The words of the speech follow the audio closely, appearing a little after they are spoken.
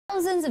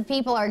Thousands of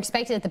people are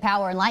expected at the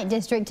Power and Light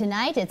District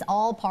tonight. It's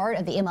all part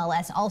of the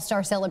MLS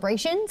All-Star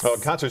celebrations. Well,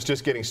 the concert's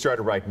just getting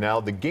started right now.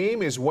 The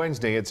game is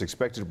Wednesday. It's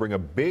expected to bring a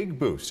big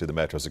boost to the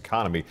Metro's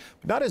economy,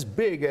 but not as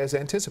big as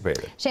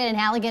anticipated. Shannon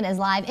Halligan is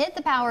live at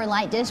the Power and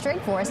Light District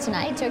for us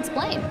tonight to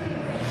explain.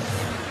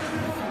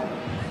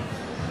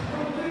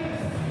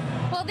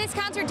 Well, this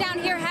concert down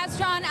here has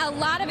drawn a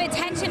lot of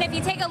attention. If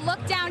you take a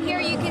look down here,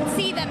 you can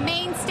see the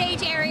main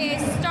stage area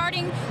is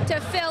starting to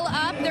fill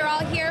up. They're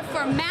all here for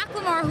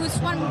Macklemore, who's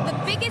one of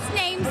the biggest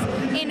names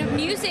in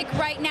music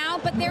right now,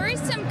 but there is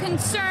some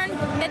concern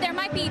that there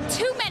might be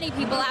too many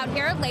people out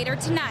here later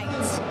tonight.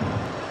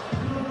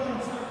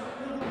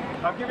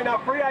 I'm giving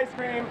out free ice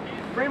cream,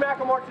 free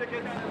Macklemore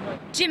tickets.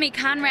 Jimmy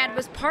Conrad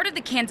was part of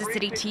the Kansas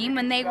City team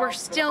when they were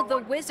still the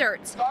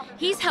Wizards.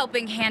 He's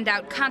helping hand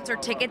out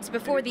concert tickets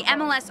before the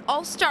MLS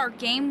All-Star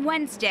Game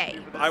Wednesday.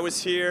 I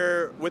was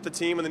here with the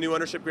team when the new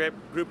ownership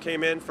group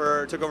came in,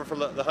 took over for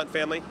the Hunt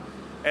family.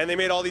 And they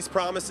made all these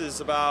promises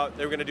about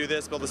they were going to do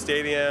this, build a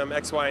stadium,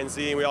 X, Y, and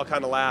Z, and we all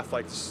kind of laughed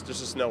like there's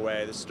just no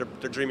way.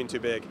 They're dreaming too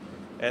big.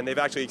 And they've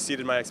actually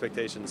exceeded my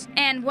expectations.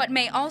 And what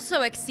may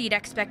also exceed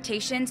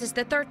expectations is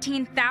the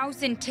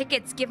 13,000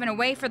 tickets given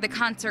away for the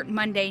concert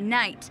Monday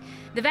night.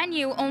 The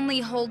venue only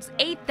holds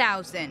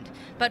 8,000,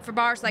 but for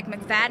bars like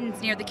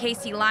McFadden's near the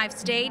KC Live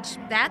stage,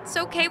 that's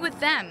okay with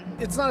them.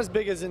 It's not as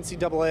big as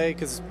NCAA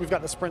because we've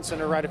got the Sprint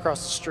Center right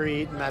across the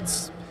street, and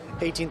that's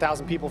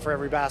 18,000 people for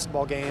every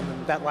basketball game,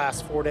 and that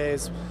lasts 4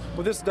 days.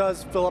 Well, this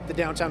does fill up the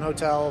downtown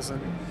hotels,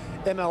 and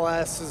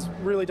MLS has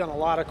really done a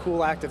lot of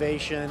cool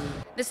activation.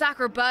 The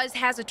soccer buzz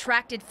has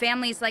attracted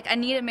families like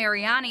Anita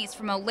Mariani's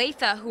from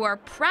Olathe who are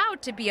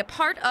proud to be a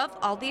part of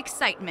all the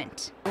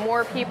excitement.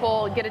 More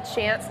people get a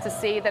chance to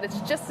see that it's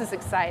just as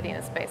exciting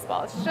as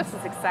baseball. It's just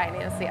as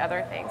exciting as the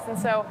other things. And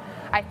so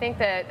I think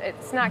that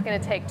it's not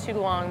going to take too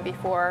long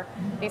before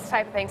these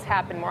type of things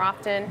happen more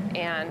often,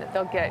 and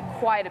they'll get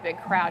quite a big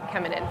crowd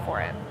coming in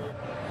for it.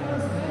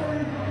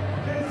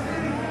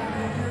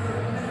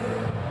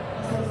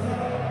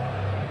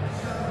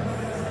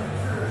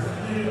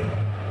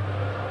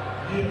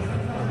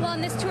 Well,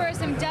 and this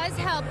tourism does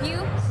help you.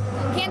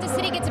 Kansas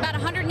City gets about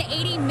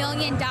 $180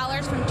 million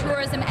from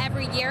tourism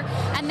every year,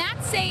 and that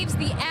saves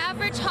the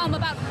average home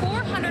about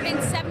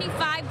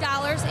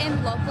 $475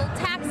 in local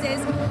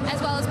taxes, as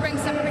well as brings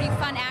some pretty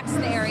fun acts to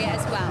the area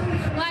as well.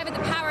 Live at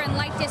the Power and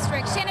Light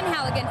District, Shannon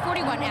Halligan,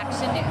 41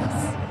 Action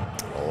News.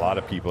 A lot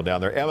of people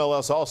down there.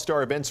 MLS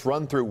All-Star events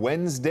run through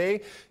Wednesday.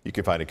 You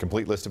can find a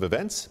complete list of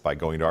events by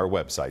going to our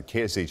website,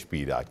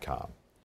 kshb.com.